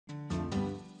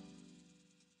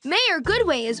Mayor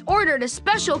Goodway has ordered a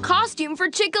special costume for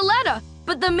Chickaletta,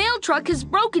 but the mail truck has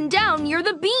broken down near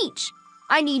the beach.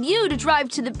 I need you to drive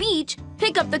to the beach,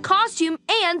 pick up the costume,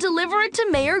 and deliver it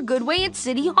to Mayor Goodway at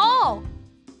City Hall.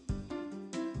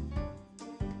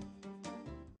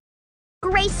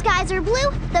 Gray skies are blue,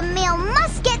 the mail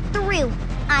must get through.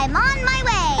 I'm on my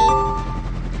way.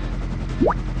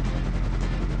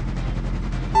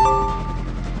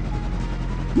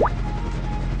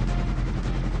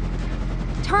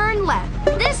 Turn left.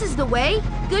 This is the way.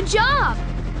 Good job.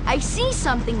 I see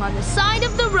something on the side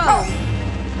of the road.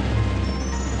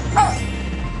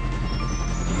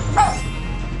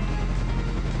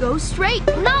 Go straight.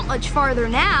 Not much farther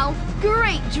now.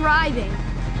 Great driving.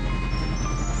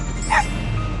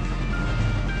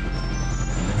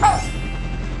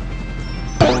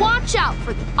 Watch out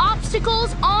for the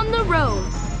obstacles on the road.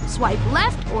 Swipe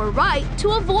left or right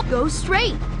to avoid. Go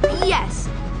straight. Yes,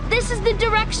 this is the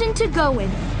direction to go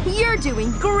in. You're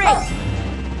doing great.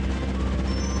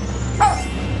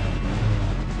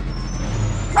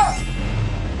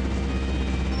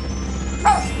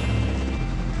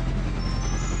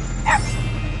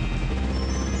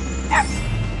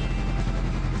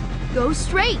 Go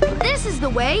straight. This is the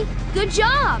way. Good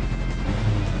job.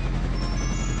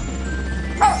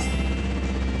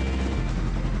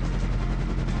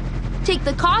 Take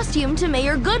the costume to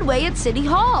Mayor Goodway at City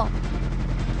Hall.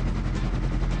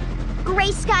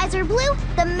 Gray skies are blue,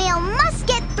 the mail must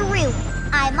get through.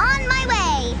 I'm on my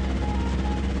way.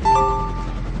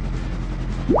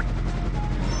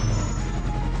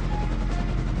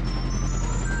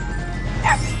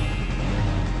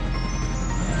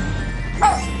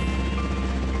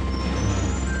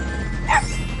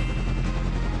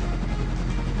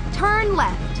 Turn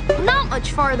left. Not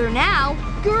much farther now.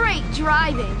 Great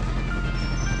driving.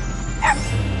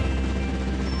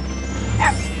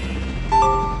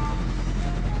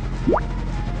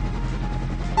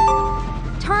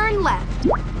 Turn left.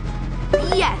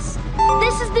 Yes,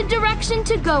 this is the direction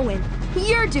to go in.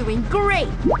 You're doing great.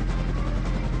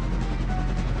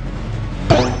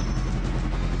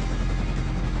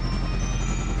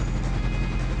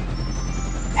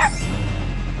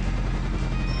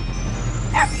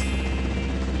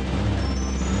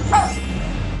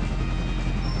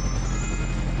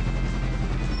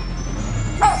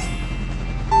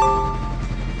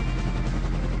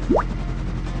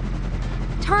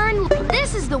 Turn.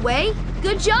 This is the way.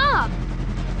 Good job.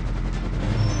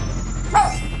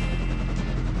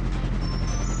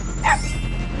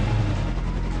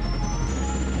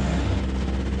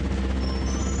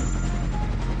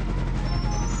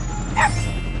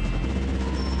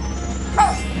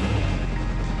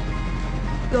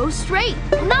 Go straight.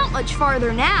 Not much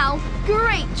farther now.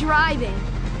 Great driving.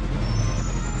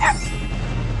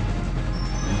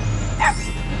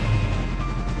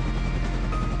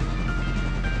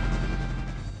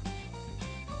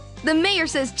 The mayor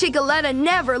says Chickaletta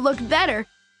never looked better.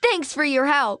 Thanks for your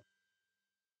help.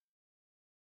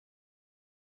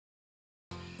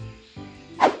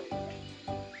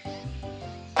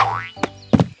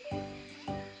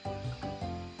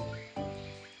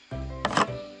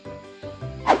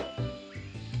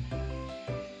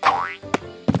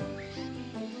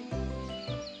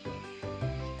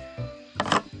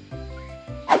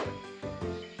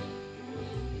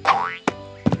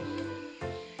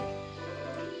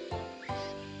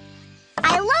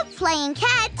 Playing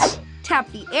catch.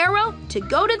 Tap the arrow to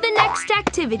go to the next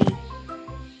activity.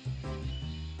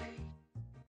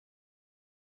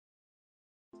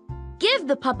 Give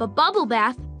the pup a bubble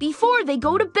bath before they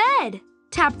go to bed.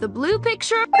 Tap the blue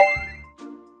picture.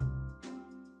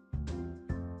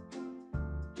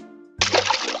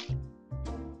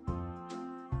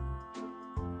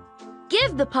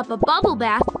 Give the pup a bubble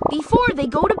bath before they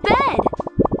go to bed.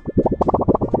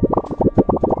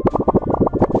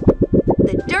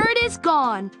 The dirt is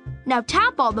gone. Now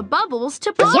tap all the bubbles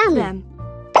to pop Yum. them.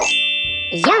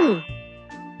 Yum.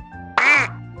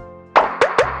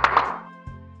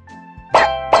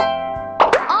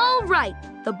 All right,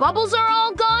 the bubbles are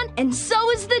all gone, and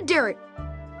so is the dirt.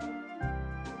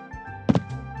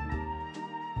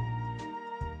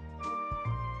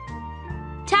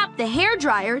 Tap the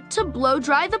hairdryer to blow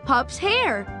dry the pup's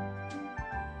hair.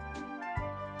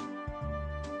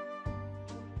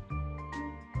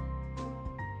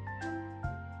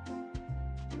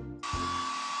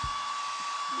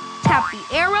 Tap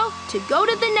the arrow to go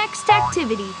to the next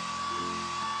activity.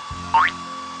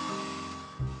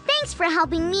 Thanks for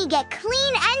helping me get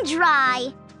clean and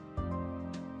dry.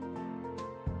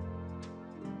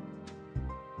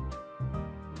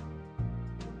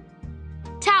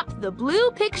 Tap the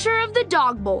blue picture of the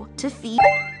dog bowl to feed.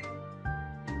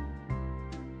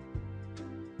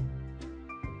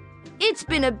 It's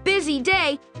been a busy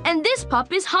day, and this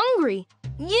pup is hungry.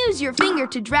 Use your finger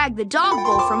to drag the dog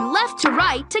bowl from left to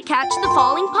right to catch the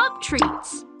falling pup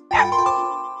treats.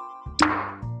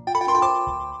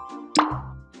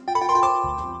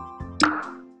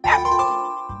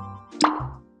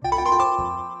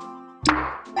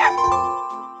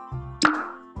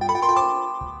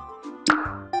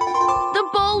 The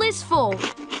bowl is full.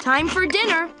 Time for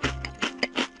dinner.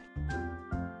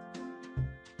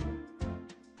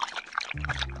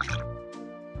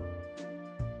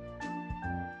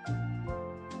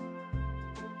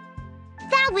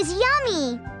 That was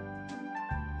yummy!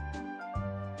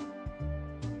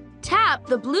 Tap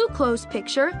the blue clothes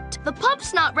picture. The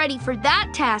pup's not ready for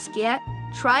that task yet.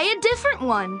 Try a different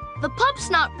one. The pup.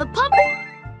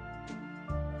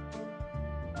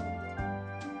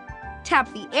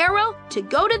 Tap the arrow to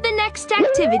go to the next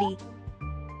activity.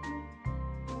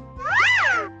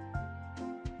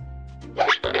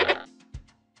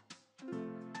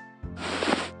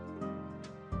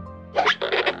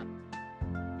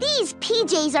 These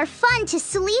PJs are fun to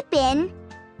sleep in.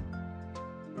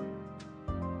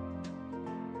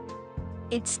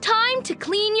 It's time to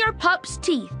clean your pup's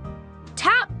teeth.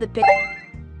 Tap the picture.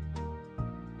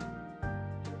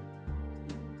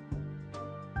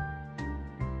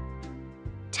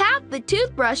 Tap the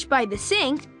toothbrush by the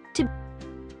sink to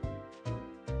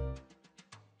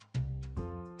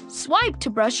swipe to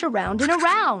brush around and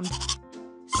around.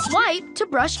 Swipe to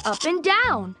brush up and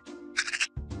down.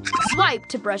 Swipe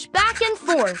to brush back and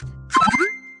forth.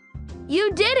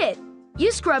 You did it!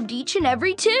 You scrubbed each and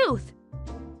every tooth.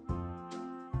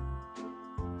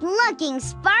 Looking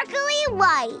sparkly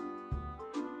white.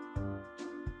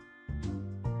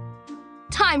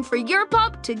 Time for your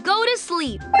pup to go to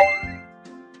sleep.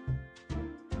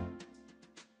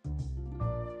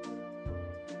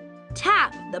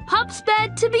 Tap the pup's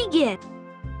bed to begin.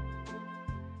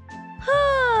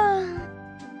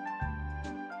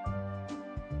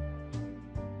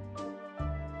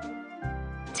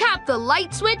 Tap the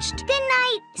light switch. Good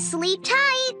night. Sleep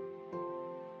tight.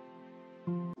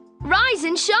 Rise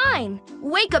and shine.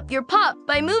 Wake up your pup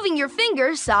by moving your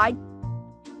fingers side.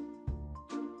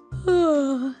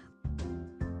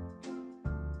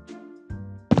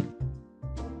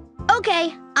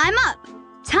 Okay, I'm up.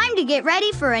 Time to get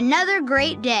ready for another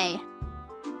great day.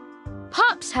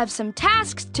 Pups have some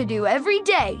tasks to do every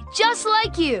day, just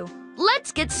like you.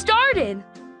 Let's get started.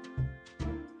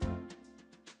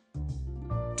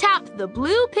 Tap the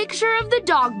blue picture of the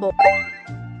dog bowl.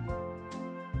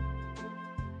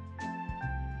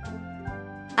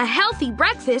 A healthy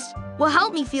breakfast will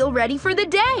help me feel ready for the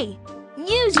day.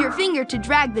 Use your finger to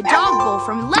drag the dog bowl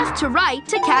from left to right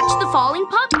to catch the falling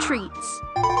pup treats.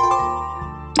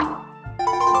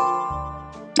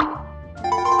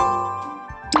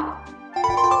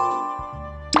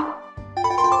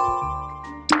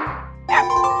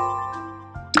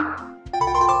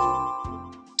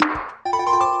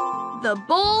 The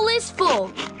bowl is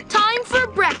full. Time for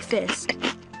breakfast.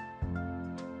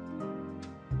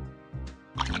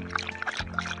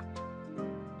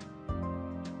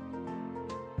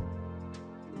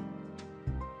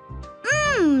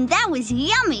 That was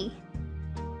yummy.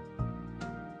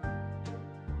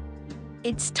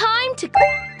 It's time to...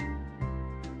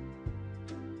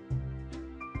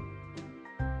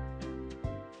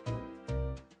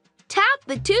 Tap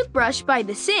the toothbrush by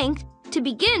the sink to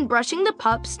begin brushing the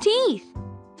pup's teeth.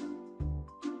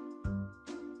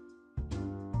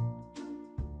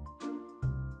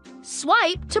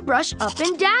 Swipe to brush up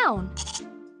and down.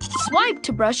 Swipe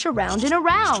to brush around and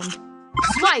around.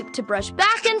 Swipe to brush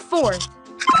back and forth.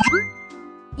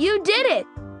 You did it!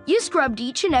 You scrubbed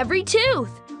each and every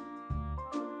tooth.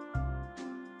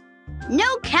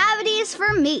 No cavities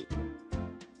for me.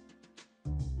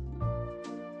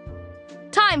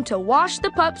 Time to wash the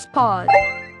pup's paws.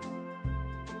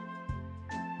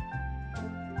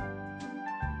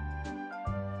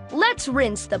 Let's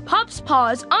rinse the pup's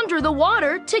paws under the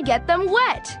water to get them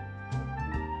wet.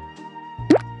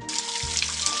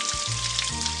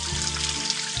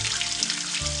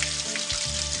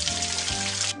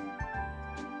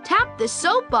 Tap the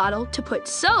soap bottle to put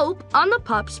soap on the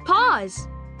pup's paws.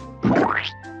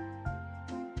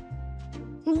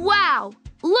 Wow!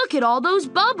 Look at all those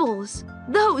bubbles.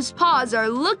 Those paws are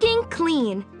looking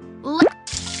clean.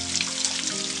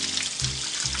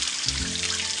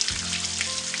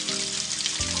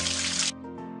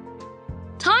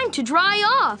 Time to dry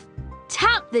off.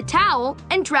 Tap the towel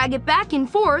and drag it back and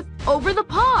forth over the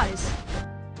paws.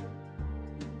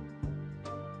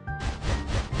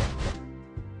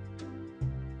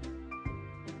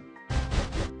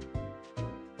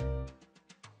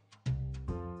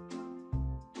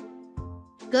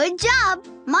 Good job!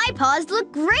 My paws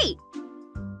look great!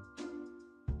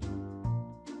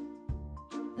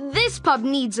 This pup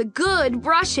needs a good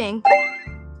brushing.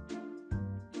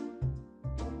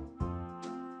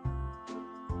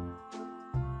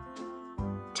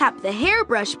 Tap the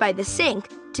hairbrush by the sink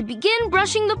to begin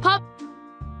brushing the pup.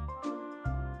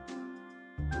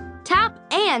 Tap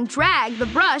and drag the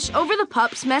brush over the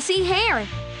pup's messy hair.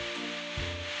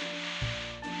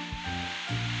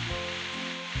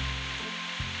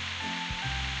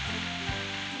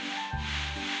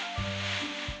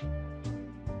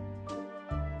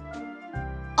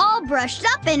 All brushed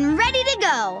up and ready to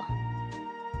go.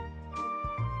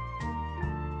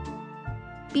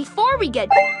 Before we get...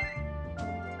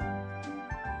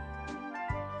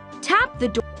 Tap the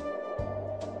door.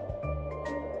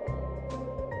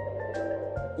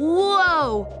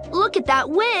 Whoa! Look at that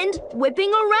wind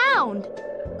whipping around.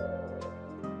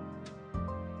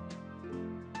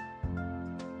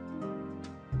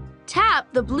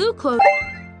 Tap the blue cloth.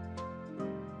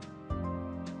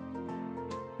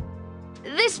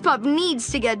 This pup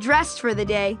needs to get dressed for the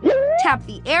day. Tap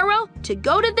the arrow to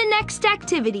go to the next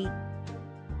activity.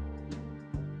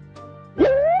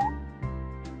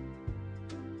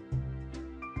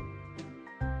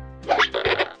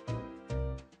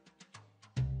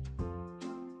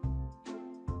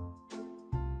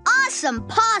 Awesome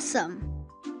possum!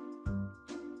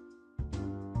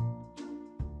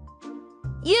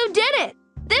 You did it!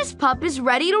 This pup is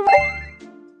ready to...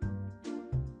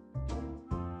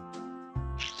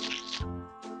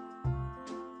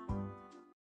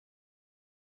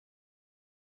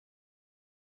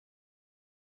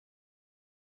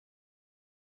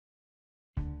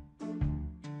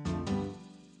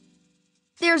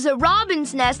 There's a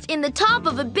robin's nest in the top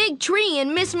of a big tree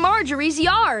in Miss Marjorie's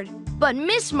yard. But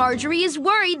Miss Marjorie is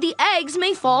worried the eggs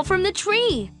may fall from the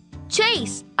tree.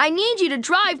 Chase, I need you to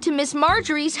drive to Miss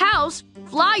Marjorie's house,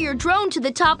 fly your drone to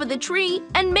the top of the tree,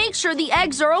 and make sure the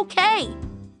eggs are okay.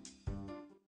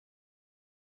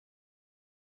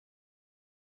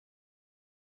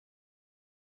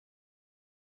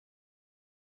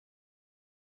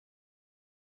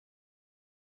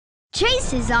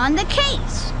 Chase is on the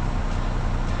case.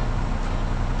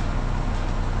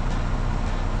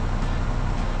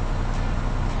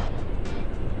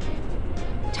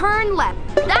 Turn left.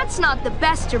 That's not the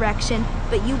best direction,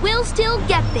 but you will still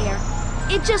get there.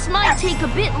 It just might take a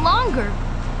bit longer.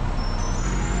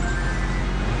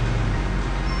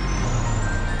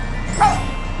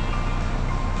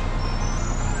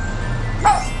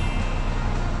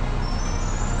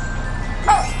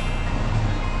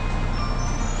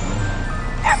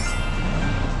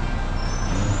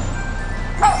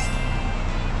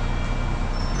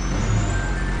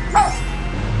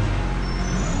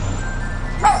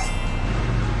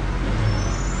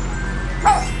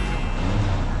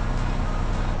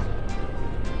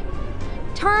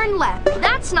 Turn left.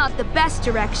 That's not the best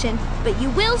direction, but you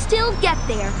will still get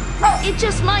there. It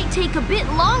just might take a bit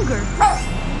longer.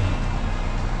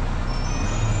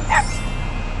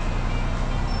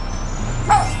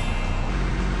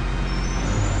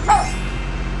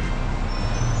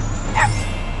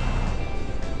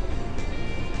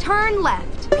 Turn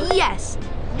left. Yes,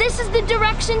 this is the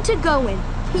direction to go in.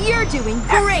 You're doing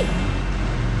great.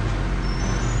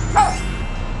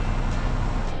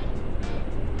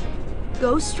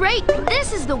 Go straight.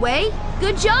 This is the way.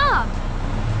 Good job.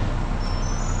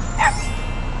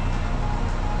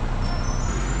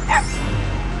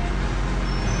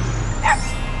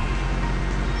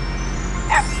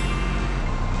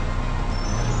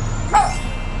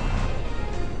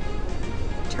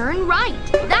 Turn right.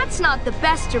 That's not the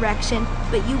best direction,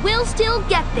 but you will still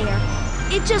get there.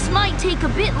 It just might take a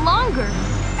bit longer.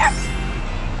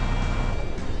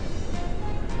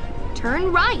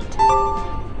 Turn right.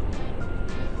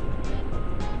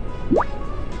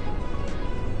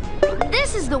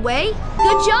 This is the way.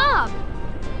 Good job.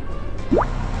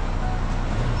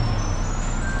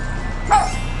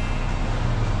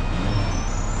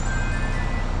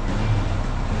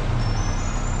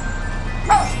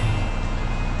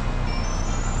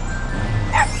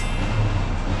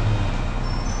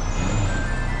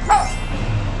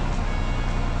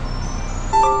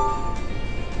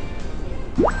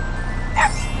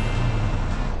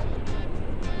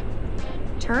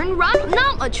 Turn right.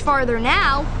 Not much farther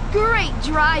now. Great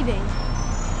driving.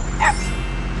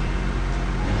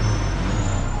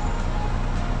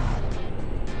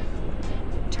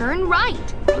 Turn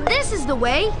right. This is the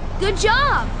way. Good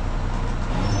job.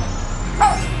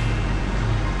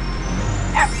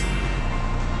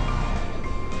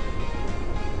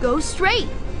 Go straight.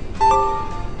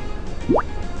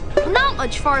 Not Not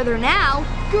much farther now.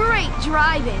 Great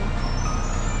driving.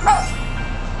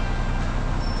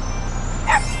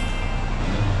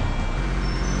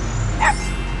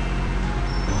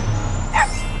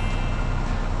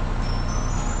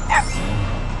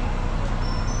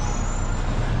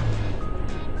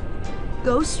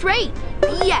 Go straight.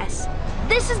 Yes,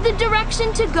 this is the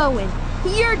direction to go in.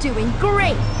 You're doing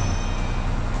great.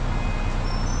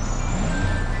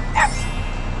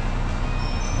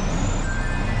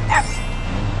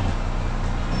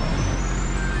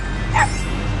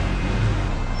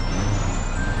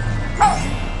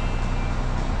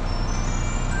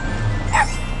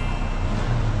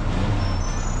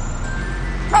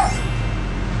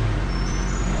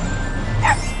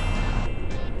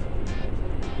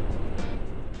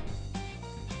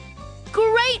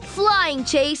 Great flying,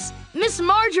 Chase. Miss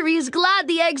Marjorie is glad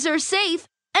the eggs are safe,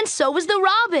 and so is the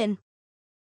robin.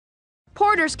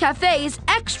 Porter's Cafe is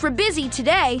extra busy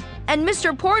today, and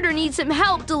Mr. Porter needs some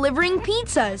help delivering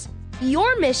pizzas.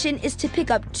 Your mission is to pick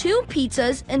up 2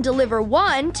 pizzas and deliver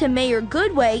 1 to Mayor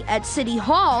Goodway at City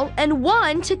Hall and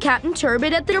 1 to Captain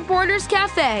Turbot at the Porter's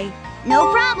Cafe.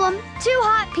 No problem. 2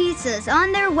 hot pizzas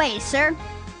on their way, sir.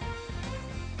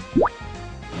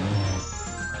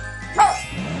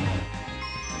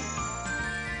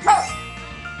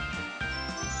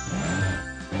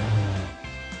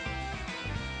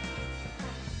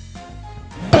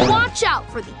 Watch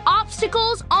out for the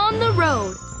obstacles on the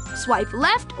road. Swipe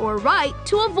left or right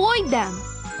to avoid them.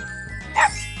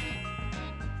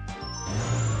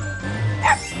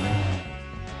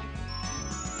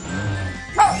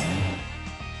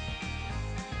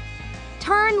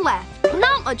 Turn left.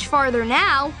 Not much farther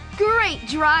now. Great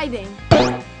driving.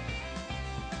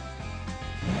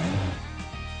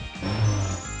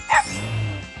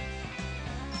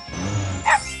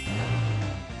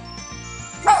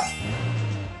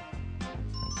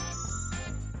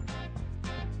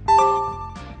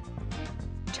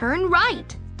 Turn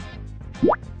right.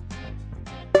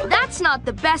 That's not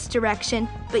the best direction,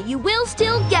 but you will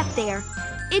still get there.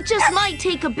 It just might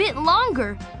take a bit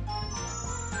longer.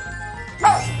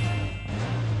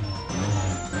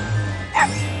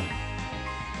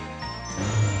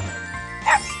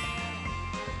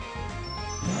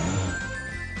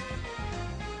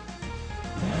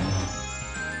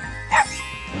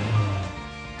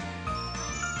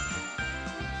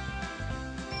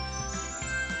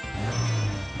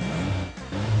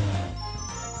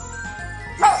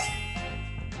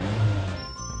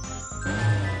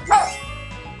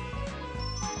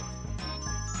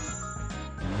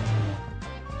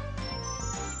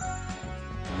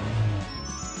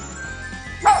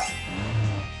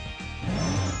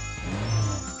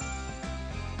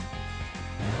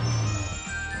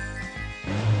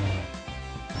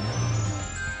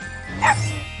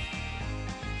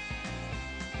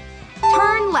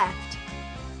 Turn left.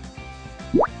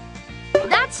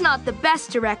 That's not the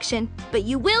best direction, but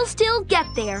you will still get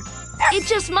there. It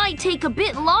just might take a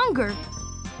bit longer.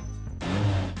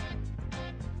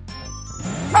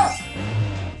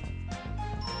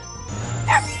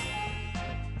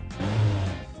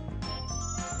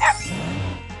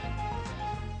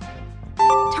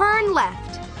 Turn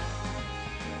left.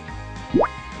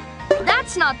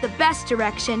 That's not the best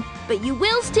direction, but you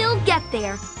will still get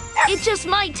there. It just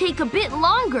might take a bit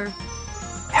longer.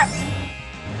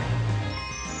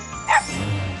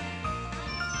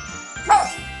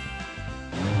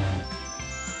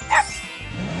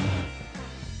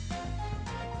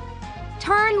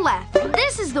 Turn left.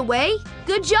 This is the way.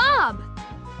 Good job.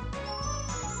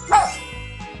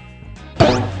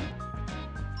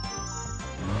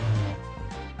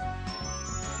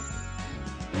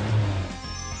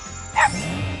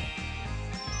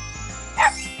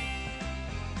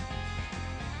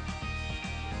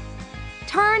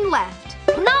 Turn left.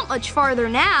 Not much farther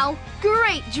now.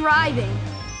 Great driving.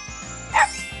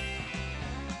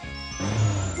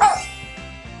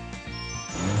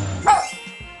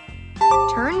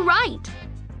 Turn right.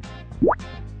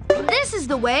 This is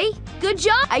the way. Good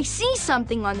job. I see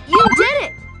something on. You did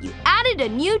it. You added a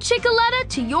new Chickaletta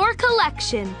to your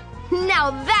collection.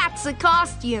 Now that's a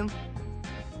costume.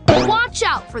 Watch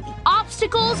out for the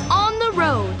obstacles on the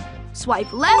road.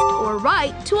 Swipe left or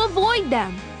right to avoid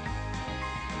them.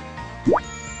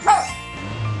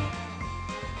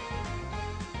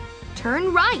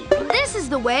 Turn right. This is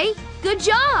the way. Good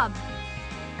job.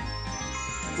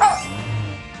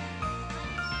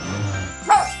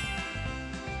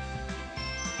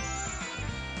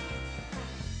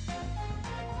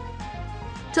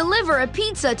 Deliver a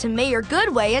pizza to Mayor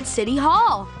Goodway at City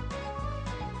Hall.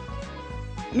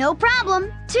 No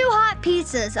problem. 2 hot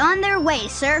pizzas on their way,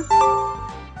 sir.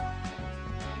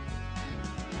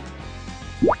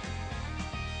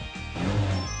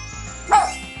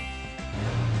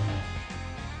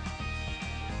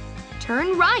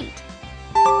 Turn right.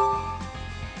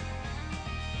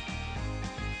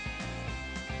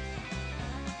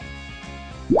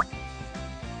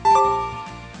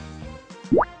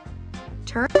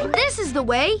 Turn. This is the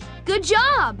way. Good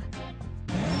job.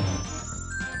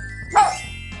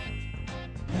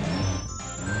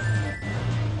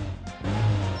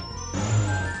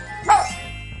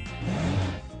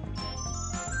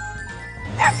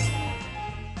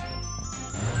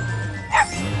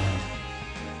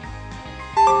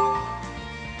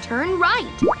 Turn right.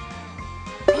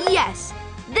 Yes,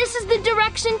 this is the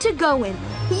direction to go in.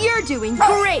 You're doing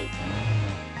great.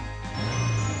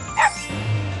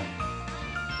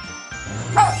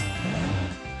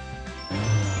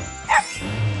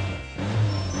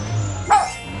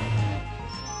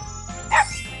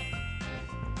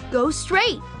 Go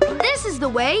straight. This is the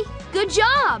way. Good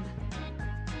job.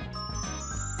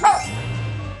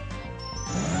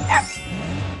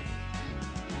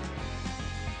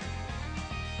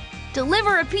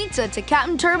 Deliver a pizza to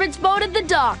Captain Turbot's boat at the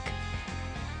dock.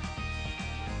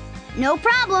 No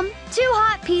problem. 2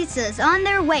 hot pizzas on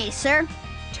their way, sir.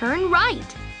 Turn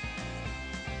right.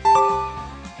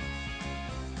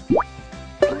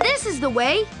 This is the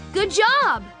way. Good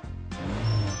job.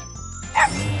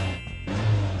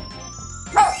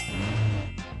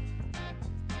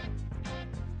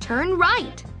 Turn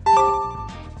right.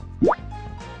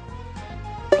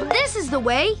 This is the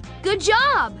way. Good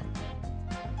job.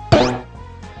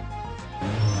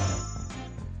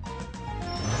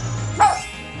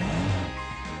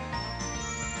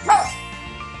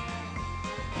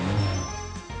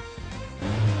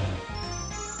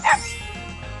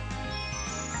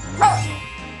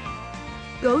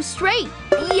 Go straight.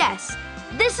 Yes,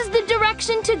 this is the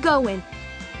direction to go in.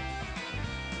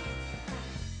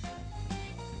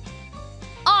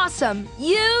 Awesome!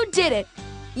 You did it!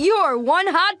 You're one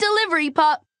hot delivery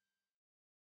pup!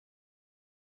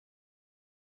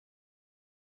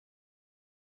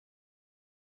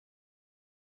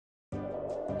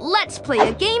 Let's play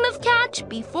a game of catch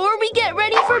before we get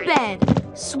ready for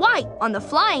bed. Swipe on the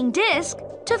flying disc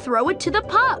to throw it to the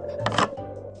pup.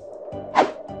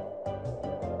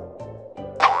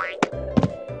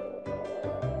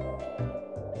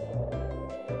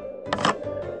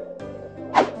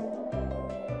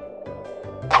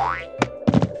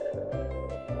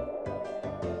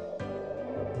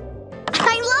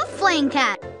 Playing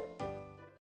cat.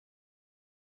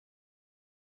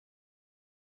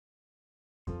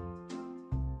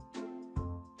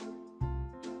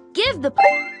 Give the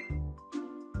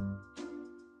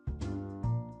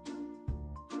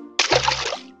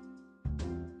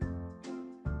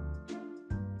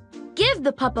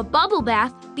pup a bubble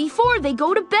bath before they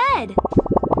go to bed.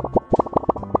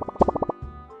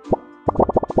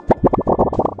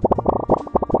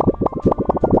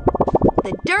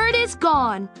 The dirt is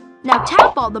gone. Now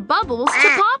tap all the bubbles to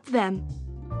pop them.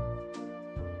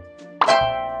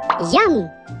 Yum!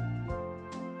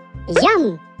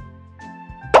 Yum!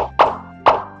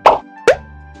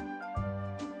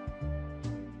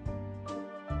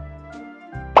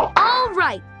 All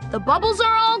right, the bubbles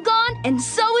are all gone, and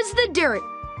so is the dirt.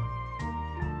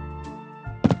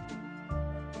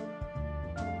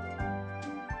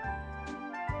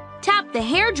 Tap the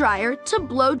hairdryer to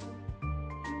blow.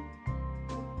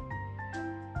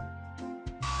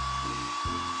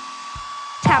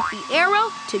 Tap the arrow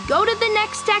to go to the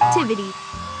next activity.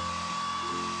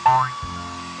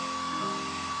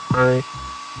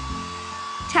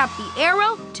 Tap the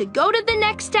arrow to go to the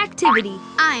next activity.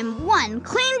 I'm one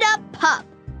cleaned up pup.